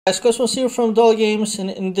Guys, Cosmos here from DolyGames, and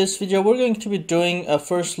in this video we're going to be doing a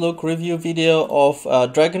first look review video of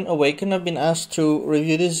Dragon Awaken. I've been asked to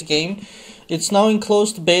review this game. It's now in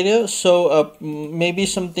closed beta, so maybe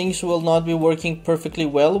some things will not be working perfectly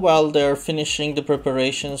well while they're finishing the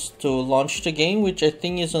preparations to launch the game, which I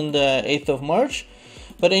think is on the 8th of March.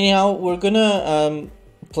 But anyhow, we're gonna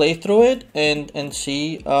play through it and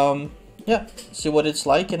see see what it's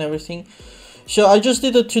like and everything. So I just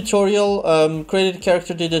did a tutorial, created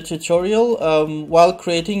character, did a tutorial while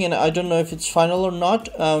creating, and I don't know if it's final or not.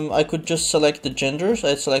 I could just select the genders.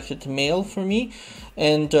 I selected male for me,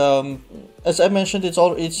 and as I mentioned,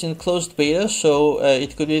 it's in closed beta, so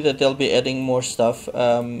it could be that they'll be adding more stuff.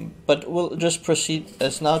 But we'll just proceed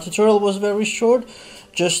as now. Tutorial was very short,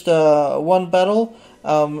 just one battle.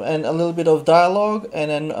 And a little bit of dialogue, and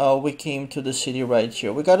then we came to the city right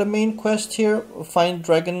here. We got a main quest here, find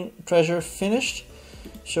dragon treasure finished,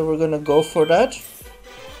 so we're gonna go for that.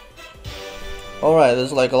 Alright,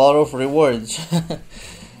 there's like a lot of rewards.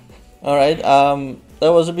 Alright,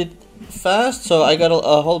 that was a bit fast, so I got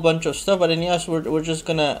a whole bunch of stuff, but anyways, we're just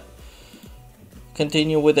gonna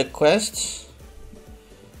continue with the quests.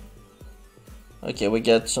 Okay, we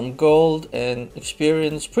get some gold and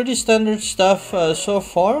experience. Pretty standard stuff so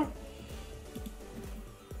far.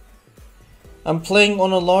 I'm playing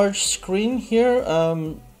on a large screen here,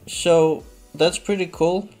 so that's pretty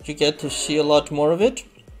cool. You get to see a lot more of it.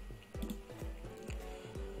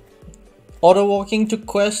 Auto walking to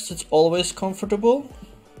quests, it's always comfortable.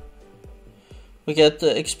 We get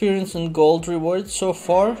the experience and gold rewards so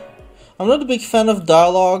far. I'm not a big fan of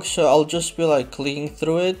dialogue, so I'll just be like clicking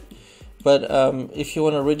through it. But if you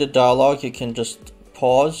want to read the dialogue, you can just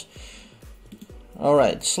pause.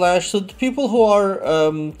 Alright, slash. So the people who are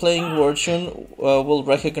playing Warzone will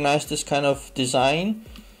recognize this kind of design.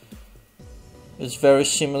 It's very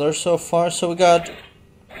similar so far. So we got...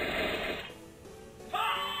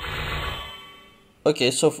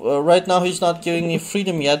 Okay, so right now he's not giving me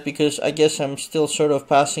freedom yet because I guess I'm still sort of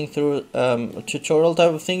passing through a tutorial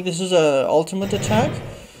type of thing. This is a ultimate attack.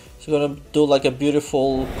 So we're gonna do like a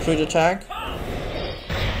beautiful crit attack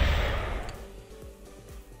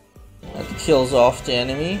that kills off the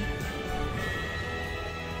enemy.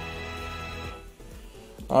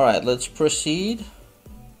 Alright, let's proceed.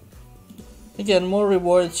 Again, more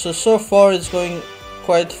rewards. So far it's going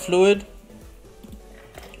quite fluid.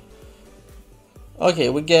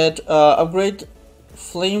 Okay, we get upgrade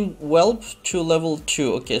flame whelp to level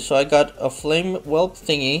 2. Okay, so I got a flame whelp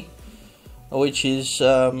thingy, which is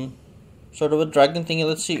sort of a dragon thingy.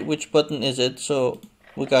 Let's see which button is it. So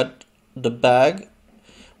we got the bag,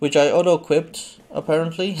 which I auto-equipped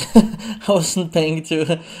apparently. I wasn't paying too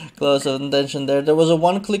close of attention there. There was a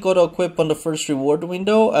one-click auto-equip on the first reward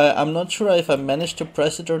window. I'm not sure if I managed to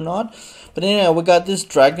press it or not, but anyway, we got this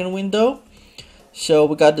dragon window. So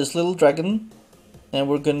we got this little dragon, and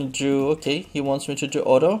we're gonna do, okay, he wants me to do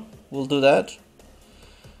auto, we'll do that.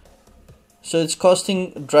 So it's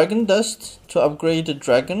costing dragon dust to upgrade the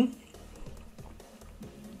dragon.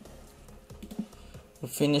 We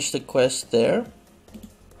finish the quest there.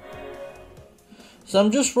 So I'm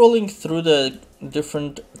just rolling through the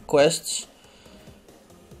different quests.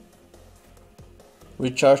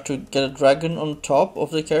 Recharge to get a dragon on top of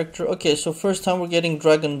the character. Okay, so first time we're getting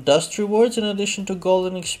dragon dust rewards in addition to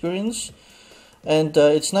golden experience. And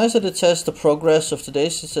it's nice that it says the progress of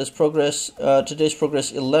today's. It says progress, today's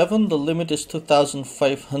progress 11. The limit is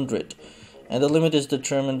 2,500, and the limit is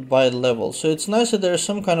determined by level. So it's nice that there's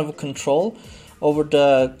some kind of a control over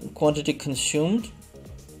the quantity consumed.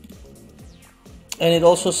 And it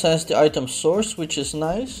also says the item source, which is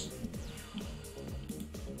nice.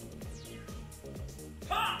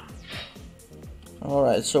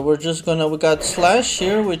 Alright, so we're just gonna, we got slash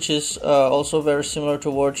here, which is also very similar to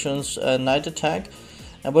Warzone's night attack.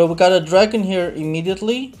 But we got a dragon here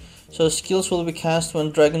immediately, so skills will be cast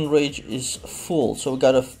when dragon rage is full. So we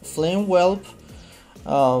got a flame whelp,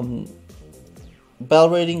 bell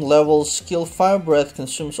rating level, skill fire breath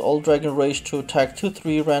consumes all dragon rage to attack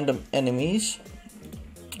 2-3 random enemies.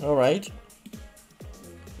 Alright.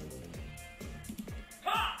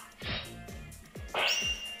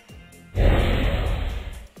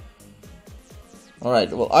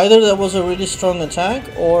 Alright, well, either that was a really strong attack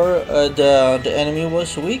or the enemy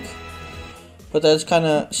was weak, but that's kind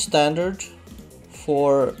of standard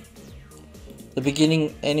for the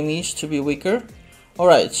beginning enemies to be weaker.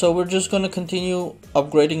 Alright, so we're just gonna continue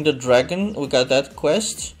upgrading the dragon. We got that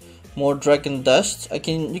quest, more dragon dust.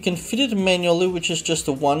 You can fit it manually, which is just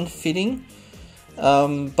a one fitting,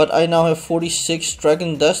 but I now have 46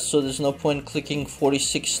 dragon dust, so there's no point clicking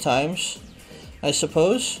 46 times, I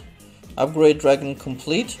suppose. Upgrade dragon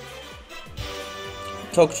complete.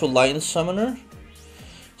 Talk to lion summoner.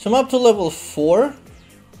 So I'm up to level 4.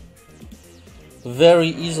 Very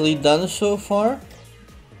easily done so far.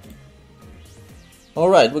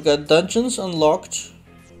 Alright, we got dungeons unlocked.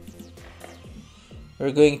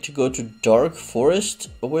 We're going to go to Dark Forest,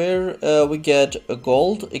 where we get a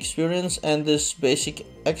gold, experience, and this basic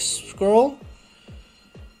X scroll.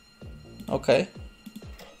 Okay.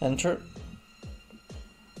 Enter.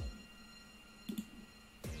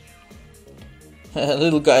 A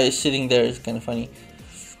little guy is sitting there, it's kind of funny.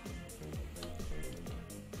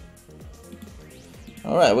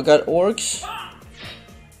 Alright, we got orcs.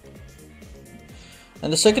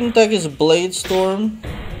 And the second attack is Blade Storm.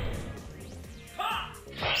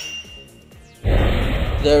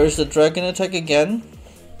 There is the dragon attack again.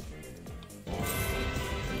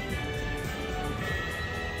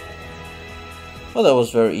 Well, that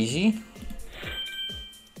was very easy.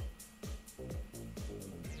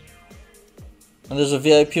 And there's a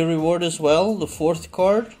VIP reward as well, the 4th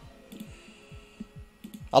card.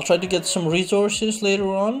 I'll try to get some resources later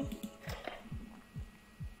on.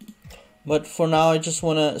 But for now, I just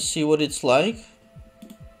want to see what it's like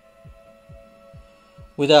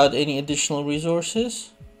without any additional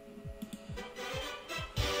resources.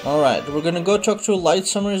 Alright, we're gonna go talk to Light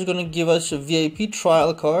Summoner. Is gonna give us a VIP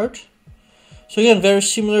trial card. So again, very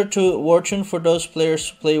similar to Wartune for those players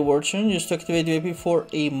who play Wartune. Just to activate VIP for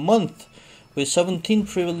a month with 17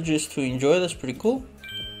 privileges to enjoy. That's pretty cool.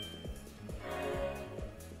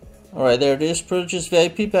 Alright, there it is. Privileges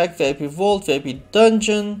VIP pack, VIP Vault, VIP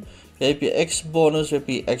Dungeon, VIP X bonus,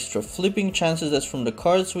 VIP extra flipping chances. That's from the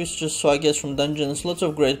cards we just saw, I guess, from dungeons. Lots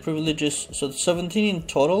of great privileges. So it's 17 in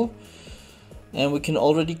total. And we can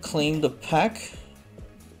already claim the pack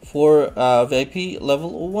for VIP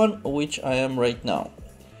level 1, which I am right now.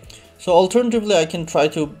 So alternatively, I can try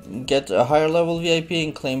to get a higher level VIP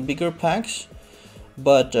and claim bigger packs.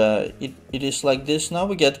 But it is like this now.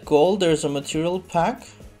 We get gold. There's a material pack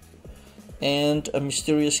and a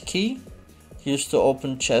mysterious key used to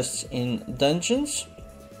open chests in dungeons.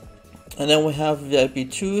 And then we have VIP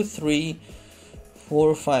 2, 3,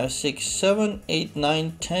 4, 5, 6, 7, 8,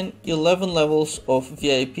 9, 10, 11 levels of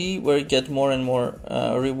VIP, where you get more and more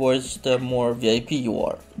rewards the more VIP you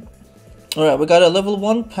are. Alright, we got a level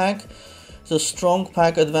 1 pack, the strong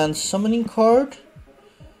pack advanced summoning card.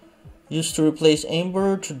 Used to replace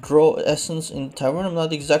Amber to draw essence in tavern. I'm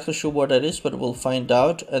not exactly sure what that is, but we'll find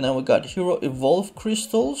out. And then we got Hero Evolve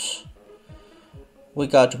crystals. We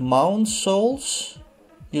got Mount Souls,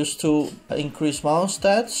 used to increase Mount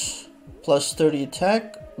stats. Plus 30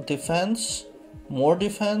 attack, defense, more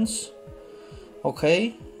defense.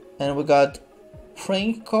 Okay, and we got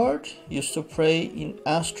Praying card, used to pray in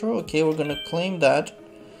Astro. Okay, we're gonna claim that.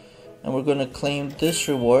 And we're gonna claim this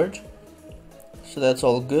reward. So that's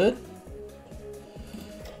all good.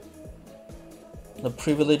 The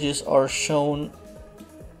privileges are shown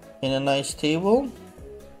in a nice table.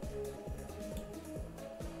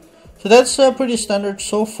 So that's pretty standard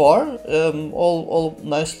so far, all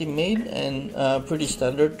nicely made and pretty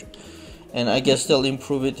standard, and I guess they'll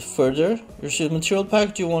improve it further. Here's your material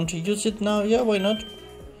pack. Do you want to use it now? Yeah, why not?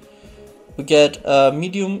 We get a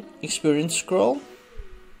medium experience scroll.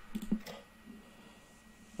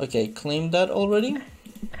 Okay, claim that already.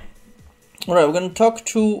 Alright, we're gonna talk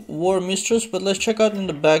to War Mistress, but let's check out in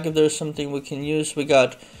the bag if there's something we can use. We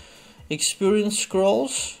got experience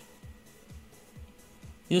scrolls.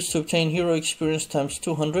 Used to obtain hero experience times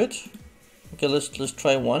 200. Okay, let's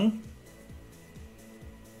try one.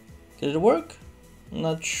 Did it work? I'm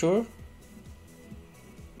not sure.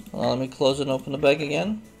 Let me close and open the bag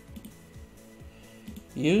again.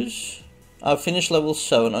 Use. Finish level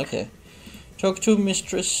 7. Okay. Talk to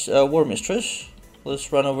Mistress, War Mistress.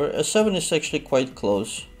 Let's run over. A 7 is actually quite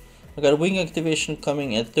close. I got wing activation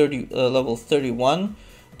coming at level 31.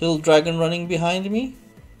 Little dragon running behind me.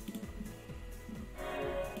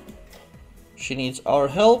 She needs our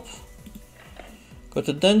help. Go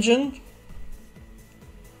to dungeon.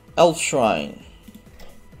 Elf Shrine.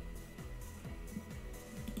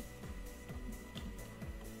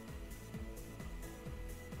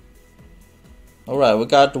 Alright, we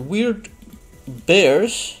got weird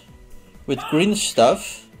bears with green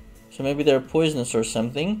stuff. So maybe they're poisonous or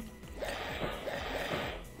something.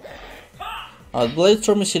 Blade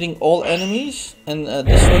Storm is hitting all enemies, and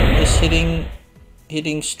this one is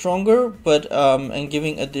hitting stronger, but and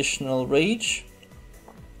giving additional rage.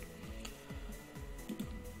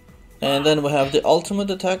 And then we have the ultimate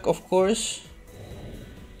attack, of course,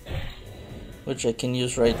 which I can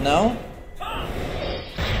use right now.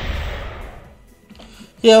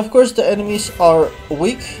 Yeah, of course the enemies are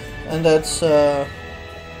weak. And that's we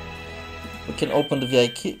can open the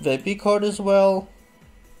VIP card as well.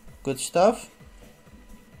 Good stuff.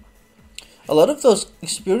 A lot of those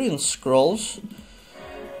experience scrolls.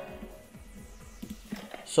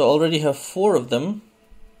 So already have 4 of them.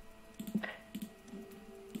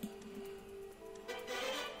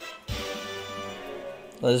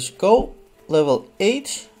 Let's go. Level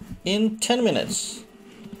 8 in 10 minutes.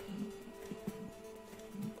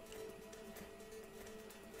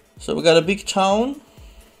 So we got a big town.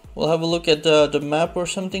 We'll have a look at the map or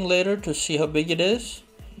something later to see how big it is.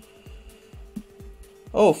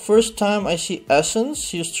 Oh, first time I see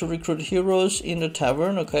essence used to recruit heroes in the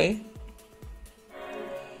tavern, okay.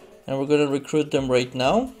 And we're gonna recruit them right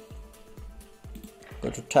now.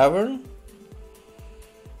 Go to tavern.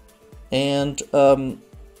 And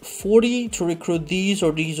 40 to recruit these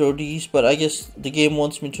or these or these, but I guess the game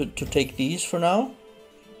wants me to take these for now.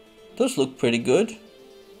 Those look pretty good.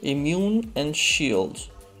 Immune and shield.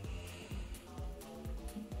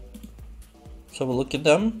 So we'll look at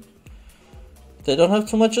them. They don't have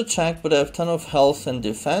too much attack, but they have a ton of health and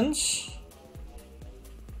defense.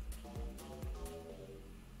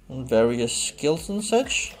 And various skills and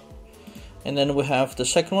such. And then we have the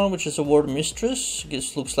second one, which is a Ward Mistress.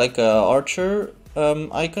 This looks like a archer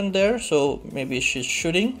icon there, so maybe she's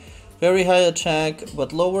shooting. Very high attack,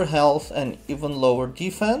 but lower health and even lower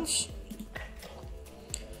defense.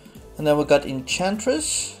 And then we got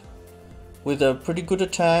Enchantress with a pretty good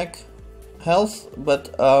attack, health,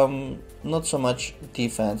 but not so much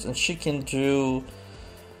defense. And she can do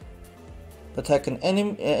attack an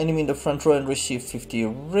enemy in the front row and receive 50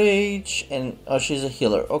 rage. And she's a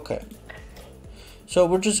healer. Okay. So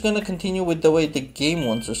we're just gonna continue with the way the game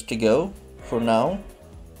wants us to go for now.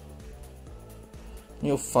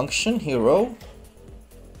 New function, hero.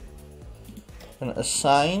 Gonna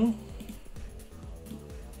assign.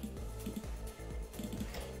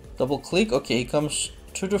 Double click, okay, he comes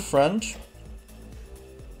to the front.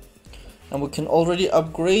 And we can already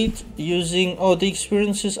upgrade using, oh, the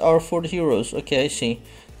experiences are for the heroes. Okay, I see.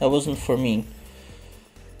 That wasn't for me.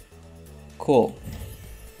 Cool.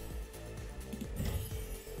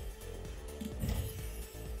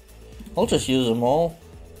 I'll just use them all.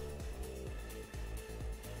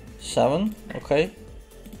 7, okay.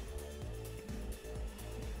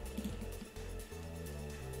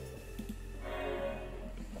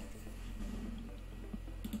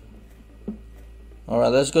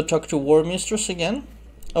 Alright, let's go talk to War Mistress again.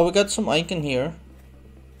 Oh, we got some icon here.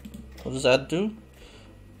 What does that do?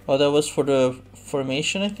 Oh, that was for the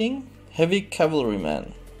formation, I think. Heavy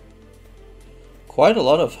Cavalryman. Quite a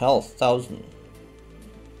lot of health, 1000.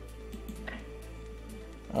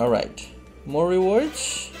 Alright, more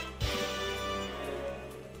rewards.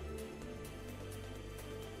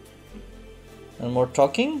 And more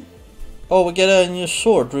talking. Oh, we get a new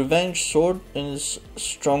sword, Revenge Sword, and it's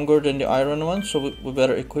stronger than the iron one, so we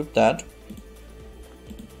better equip that.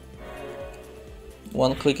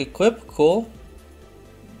 One click equip, cool.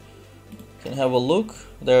 Can have a look,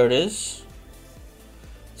 there it is.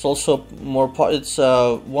 It's also more, it's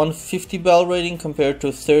 150 bell rating compared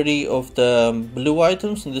to 30 of the blue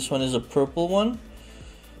items, and this one is a purple one.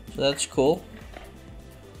 So that's cool.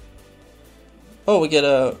 Oh, we get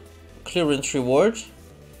a clearance reward.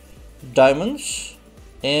 Diamonds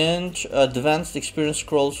and advanced experience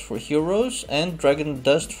scrolls for heroes and dragon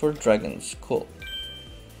dust for dragons. Cool.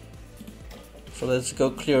 So let's go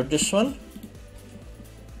clear this one.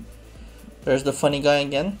 There's the funny guy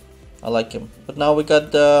again. I like him. But now we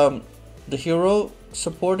got the hero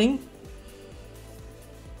supporting.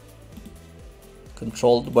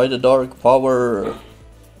 Controlled by the dark power.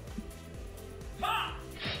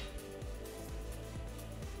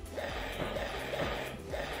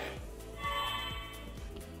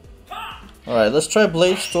 Alright, let's try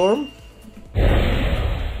Blade Storm.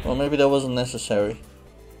 Well, maybe that wasn't necessary.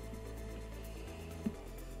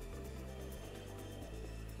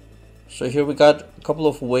 So here we got a couple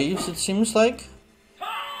of waves, it seems like.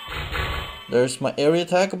 There's my area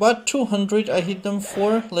attack, about 200 I hit them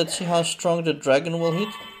for. Let's see how strong the dragon will hit.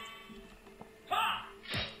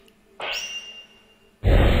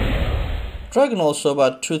 Dragon also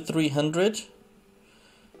about 200-300.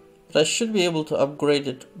 But I should be able to upgrade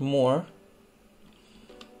it more.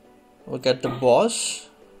 We got the boss.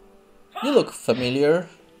 You look familiar.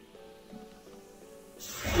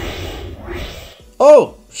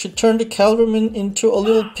 Oh! She turned the cavalryman into a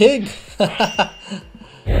little pig!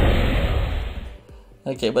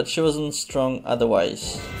 Okay, but she wasn't strong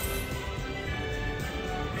otherwise.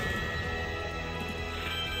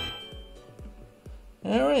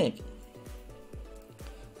 Alright.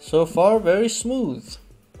 So far, very smooth.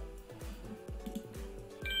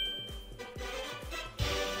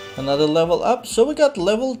 Another level up. So we got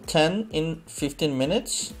level 10 in 15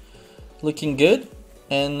 minutes. Looking good.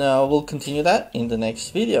 And we'll continue that in the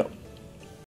next video.